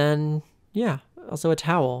 And then, yeah, also a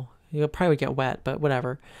towel. You'll probably get wet, but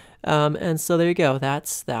whatever. And so there you go.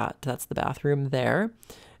 That's that. That's the bathroom there.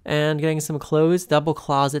 And getting some clothes, double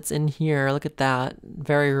closets in here. Look at that.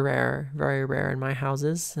 Very rare in my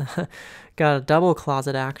houses. Got a double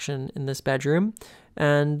closet action in this bedroom.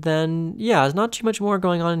 And then, yeah, there's not too much more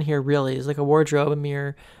going on in here, really. There's like a wardrobe, a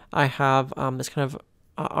mirror. I have this kind of,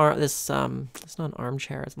 it's not an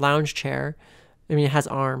armchair, it's a lounge chair. I mean, it has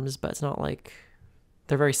arms, but it's not like,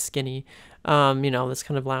 they're very skinny. You know, this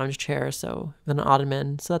kind of lounge chair, so an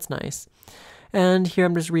ottoman, so that's nice. And here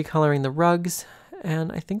I'm just recoloring the rugs,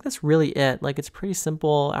 and I think that's really it. Like, it's pretty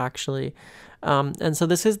simple, actually. And so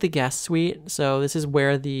this is the guest suite, so this is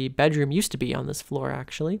where the bedroom used to be on this floor,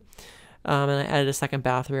 actually. And I added a second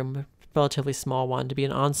bathroom, a relatively small one, to be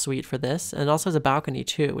an ensuite for this, and it also has a balcony,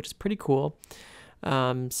 too, which is pretty cool.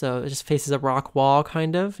 So it just faces a rock wall,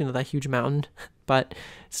 kind of, you know, that huge mountain, but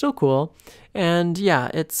it's still cool. And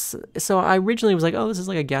yeah, so I originally was like, oh, this is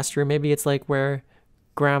like a guest room. Maybe it's like where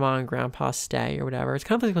grandma and grandpa stay or whatever. It's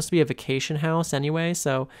kind of like supposed to be a vacation house anyway.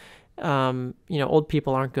 So, you know, old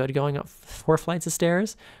people aren't good going up 4 flights of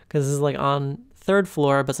stairs, because this is like on 3rd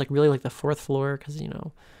floor, but it's like really like the 4th floor, because, you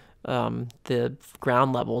know, the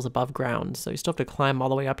ground level is above ground. So you still have to climb all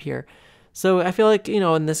the way up here. So I feel like, you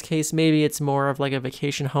know, in this case, maybe it's more of like a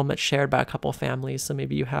vacation home that's shared by a couple families. So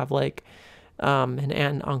maybe you have like an aunt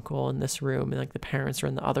and uncle in this room, and like the parents are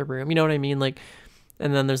in the other room. You know what I mean? Like,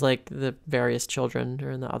 and then there's like the various children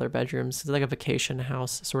are in the other bedrooms. It's like a vacation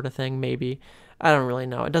house sort of thing, maybe. I don't really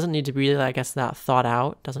know. It doesn't need to be, I guess, that thought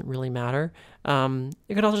out. It doesn't really matter.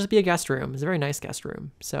 It could also just be a guest room. It's a very nice guest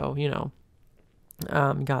room. So, you know,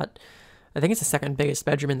 I think it's the second biggest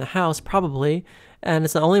bedroom in the house, probably, and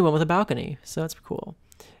it's the only one with a balcony, so that's cool.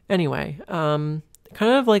 Anyway, kind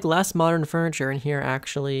of like less modern furniture in here,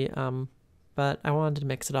 actually, but I wanted to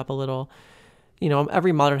mix it up a little. You know,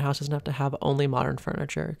 every modern house doesn't have to have only modern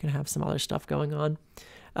furniture. It can have some other stuff going on.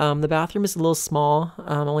 The bathroom is a little small,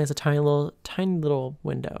 only has a tiny little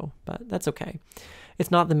window, but that's okay. It's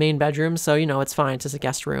not the main bedroom, so, you know, it's fine. It's just a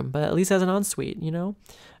guest room, but at least it has an ensuite, you know?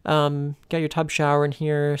 Got your tub shower in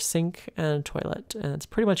here, sink, and a toilet, and that's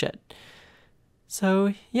pretty much it.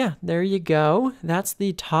 So, yeah, there you go. That's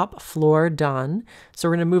the top floor done. So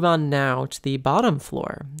we're going to move on now to the bottom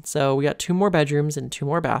floor. So we got 2 more bedrooms and 2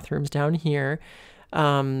 more bathrooms down here.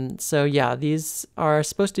 So yeah, these are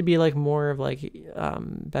supposed to be like more of like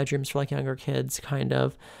bedrooms for like younger kids, kind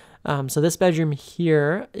of. So this bedroom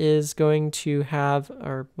here is going to have,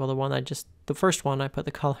 or well, the first one I put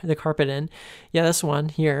the carpet in. Yeah, this one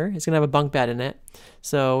here is going to have a bunk bed in it.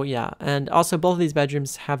 So yeah, and also both of these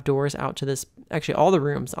bedrooms have doors out to this, actually all the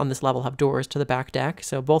rooms on this level have doors to the back deck.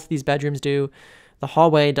 So both of these bedrooms do, the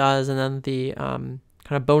hallway does, and then the kind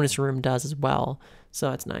of bonus room does as well. So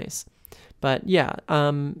that's nice. But yeah,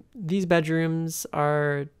 these bedrooms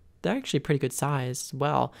they're actually pretty good size as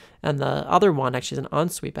well. And the other one actually is an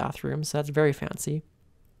ensuite bathroom, so that's very fancy.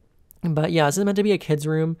 But yeah, this is meant to be a kid's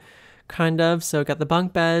room, kind of. So got the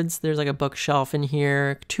bunk beds, there's like a bookshelf in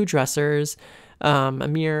here, 2 dressers, a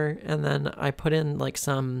mirror, and then I put in like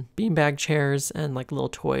some beanbag chairs and like little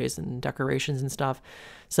toys and decorations and stuff.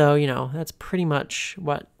 So, you know, that's pretty much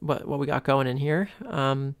what we got going in here.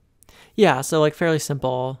 Yeah, so like fairly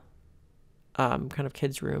simple kind of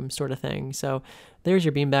kids room sort of thing. So there's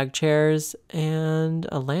your beanbag chairs and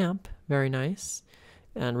a lamp, very nice,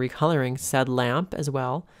 and recoloring said lamp as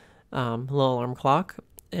well. A little alarm clock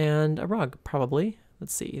and a rug, probably.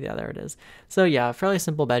 Let's see, yeah, there it is. So yeah, fairly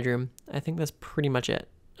simple bedroom. I think that's pretty much it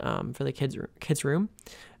for the kids room.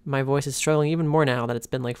 My voice is struggling even more now that it's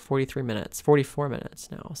been like 44 minutes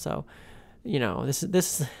now. So, you know, this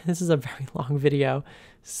is a very long video,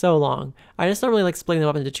 so long. I just don't really like splitting them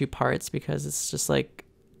up into 2 parts because it's just like,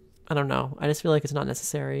 I don't know. I just feel like it's not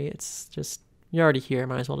necessary. It's just you're already here.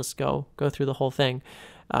 Might as well just go through the whole thing.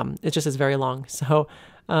 It just is very long. So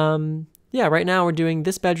yeah, right now we're doing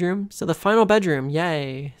this bedroom. So the final bedroom,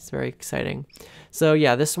 yay. It's very exciting. So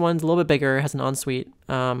yeah, this one's a little bit bigger, has an ensuite,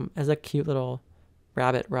 has a cute little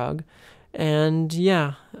rabbit rug. And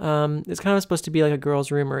yeah, it's kind of supposed to be like a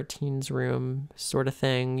girl's room or a teen's room sort of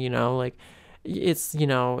thing, you know, like it's, you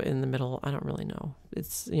know, in the middle. I don't really know.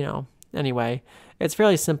 It's, you know, anyway, it's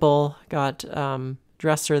fairly simple. Got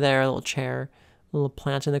dresser there, a little chair, a little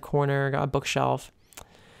plant in the corner, got a bookshelf.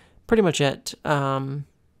 Pretty much it.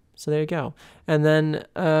 So there you go. And then,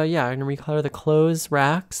 yeah, I'm going to recolor the clothes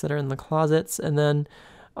racks that are in the closets, and then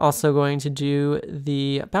also going to do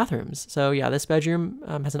the bathrooms. So yeah, this bedroom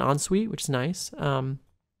has an ensuite, which is nice.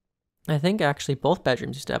 I think actually both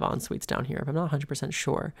bedrooms used to have ensuites down here, but I'm not 100%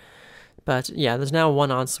 sure. But yeah, there's now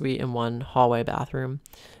one ensuite and one hallway bathroom.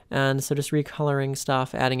 And so just recoloring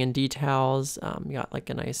stuff, adding in details. You got like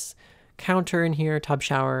a nice counter in here, tub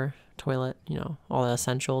shower, toilet, you know, all the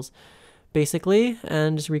essentials basically.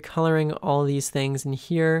 And just recoloring all these things in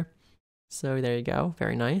here. So there you go,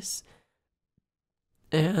 very nice.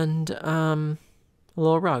 And a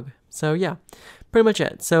little rug. So yeah, pretty much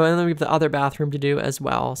it. So and then we have the other bathroom to do as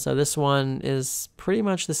well. So this one is pretty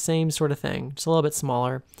much the same sort of thing, just a little bit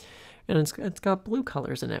smaller. And it's got blue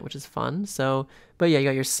colors in it, which is fun. So, but yeah, you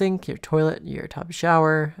got your sink, your toilet, your tub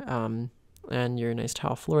shower, and your nice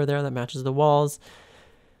tile floor there that matches the walls.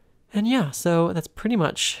 And yeah, so that's pretty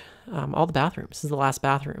much all the bathrooms. This is the last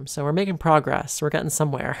bathroom. So we're making progress. We're getting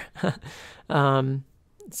somewhere.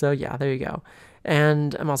 So yeah, there you go.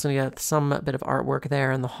 And I'm also going to get some bit of artwork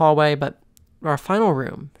there in the hallway. But our final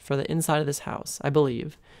room for the inside of this house, I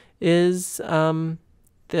believe, is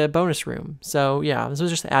the bonus room. So yeah, this was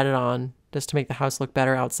just added on just to make the house look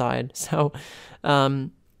better outside. So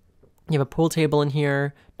you have a pool table in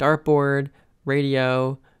here, dartboard,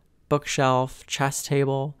 radio, bookshelf, chess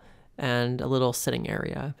table, and a little sitting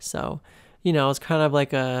area. So, you know, it's kind of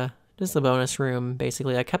like just a bonus room,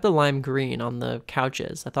 basically. I kept the lime green on the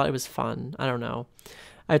couches. I thought it was fun. I don't know.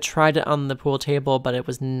 I tried it on the pool table, but it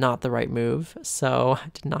was not the right move, so I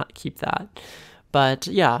did not keep that. But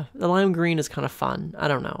yeah, the lime green is kind of fun. I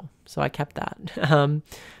don't know, so I kept that.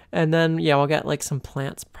 And then, yeah, we'll get like some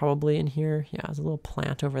plants probably in here. Yeah, there's a little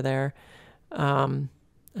plant over there. And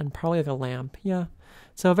probably like a lamp. Yeah,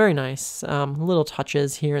 so very nice. Little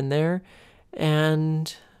touches here and there.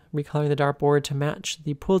 And recoloring the dartboard to match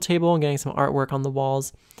the pool table and getting some artwork on the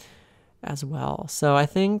walls as well. So I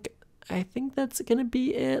think that's gonna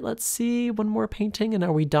be it. Let's see, one more painting and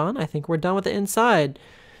are we done? I think we're done with the inside.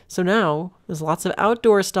 So now there's lots of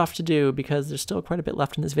outdoor stuff to do because there's still quite a bit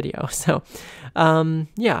left in this video. So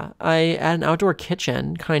yeah, I add an outdoor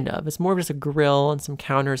kitchen, kind of. It's more of just a grill and some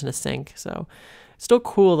counters and a sink. So still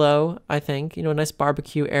cool though, I think. You know, a nice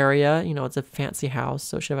barbecue area. You know, it's a fancy house,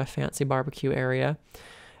 so it should have a fancy barbecue area.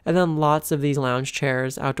 And then lots of these lounge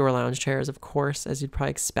chairs, outdoor lounge chairs, of course, as you'd probably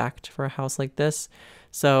expect for a house like this.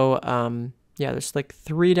 So yeah, there's like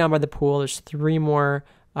 3 down by the pool. There's 3 more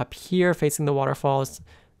up here facing the waterfalls,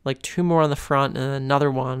 like 2 more on the front, and then another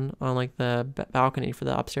one on like the balcony for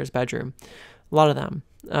the upstairs bedroom. A lot of them.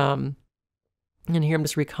 And here I'm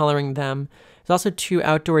just recoloring them. There's also 2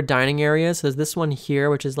 outdoor dining areas. So there's this one here,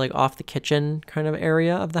 which is like off the kitchen kind of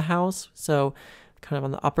area of the house. So kind of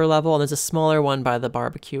on the upper level, and there's a smaller one by the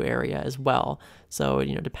barbecue area as well. So,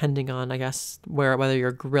 you know, depending on, I guess, whether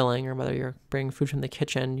you're grilling or whether you're bringing food from the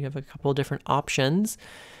kitchen, you have a couple of different options.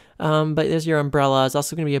 But there's your umbrella. There's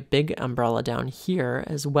also going to be a big umbrella down here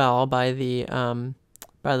as well by the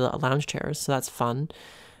lounge chairs, so that's fun.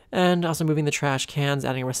 And also moving the trash cans,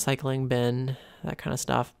 adding a recycling bin, that kind of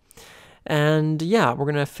stuff. And yeah, we're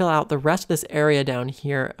going to fill out the rest of this area down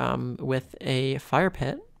here with a fire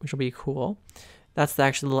pit, which will be cool. That's the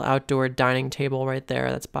actual little outdoor dining table right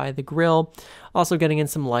there. That's by the grill. Also getting in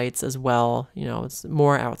some lights as well. You know, it's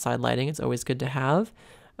more outside lighting. It's always good to have.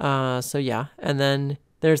 So yeah, and then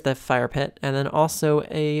there's the fire pit, and then also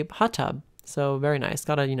a hot tub. So very nice.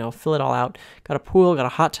 Got to, you know, fill it all out. Got a pool, got a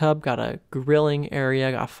hot tub, got a grilling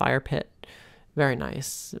area, got a fire pit. Very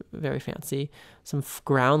nice, very fancy. Some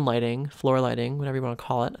ground lighting, floor lighting, whatever you want to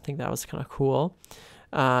call it. I think that was kind of cool.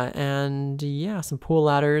 And yeah, some pool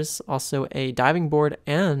ladders, also a diving board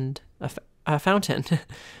and a fountain.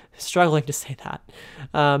 Struggling to say that.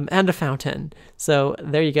 And a fountain. So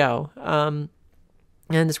there you go. And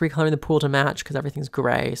just recoloring the pool to match because everything's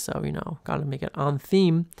gray. So, you know, got to make it on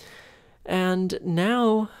theme. And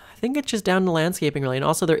now I think it's just down to landscaping really. And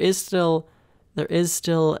also there is still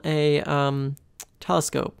a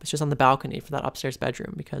telescope. It's just on the balcony for that upstairs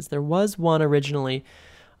bedroom because there was one originally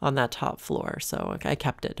on that top floor. So I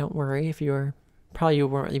kept it. Don't worry if you're Probably you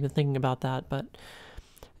weren't even thinking about that, but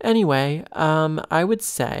anyway, I would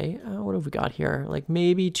say, what have we got here? Like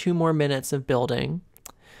maybe 2 more minutes of building,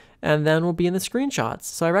 and then we'll be in the screenshots.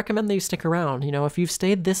 So I recommend that you stick around. You know, if you've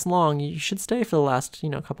stayed this long, you should stay for the last,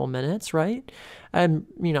 couple minutes, right? And,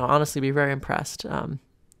 honestly be very impressed.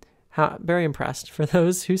 Very impressed for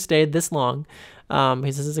those who stayed this long,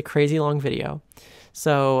 because this is a crazy long video.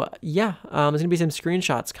 So yeah, there's gonna be some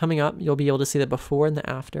screenshots coming up. You'll be able to see the before and the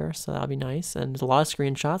after, so that'll be nice. And there's a lot of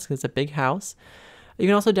screenshots because it's a big house. You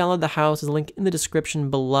can also download the house. There's a link in the description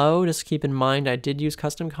below. Just keep in mind, I did use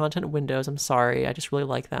custom content windows. I'm sorry, I just really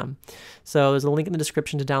like them. So there's a link in the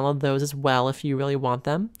description to download those as well if you really want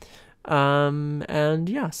them. And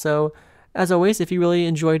yeah, so as always, if you really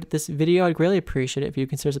enjoyed this video, I'd greatly appreciate it if you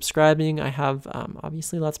consider subscribing. I have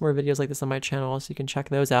obviously lots more videos like this on my channel, so you can check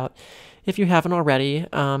those out if you haven't already.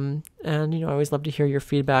 And I always love to hear your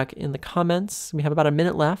feedback in the comments. We have about a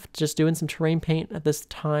minute left, just doing some terrain paint at this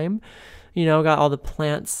time. Got all the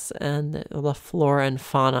plants and the flora and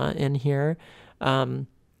fauna in here. And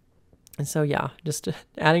so yeah, just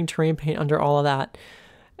adding terrain paint under all of that.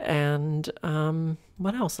 And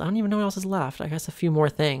what else? I don't even know what else is left. I guess a few more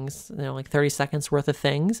things, like 30 seconds worth of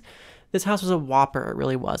things. This house was a whopper. It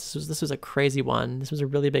really was. This was a crazy one. This was a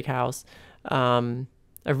really big house. A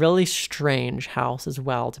really strange house as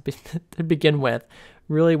well to begin with.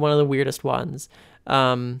 Really one of the weirdest ones.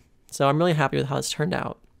 So I'm really happy with how this turned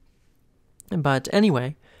out. But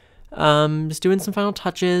anyway, just doing some final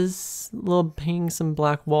touches, painting some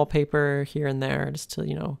black wallpaper here and there just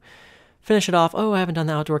to, finish it off. Oh, I haven't done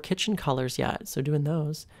the outdoor kitchen colors yet, so doing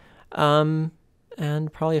those. And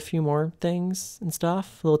probably a few more things and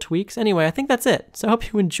stuff, little tweaks. Anyway, I think that's it. So I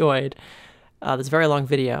hope you enjoyed this very long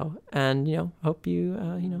video, and hope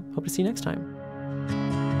to see you next time.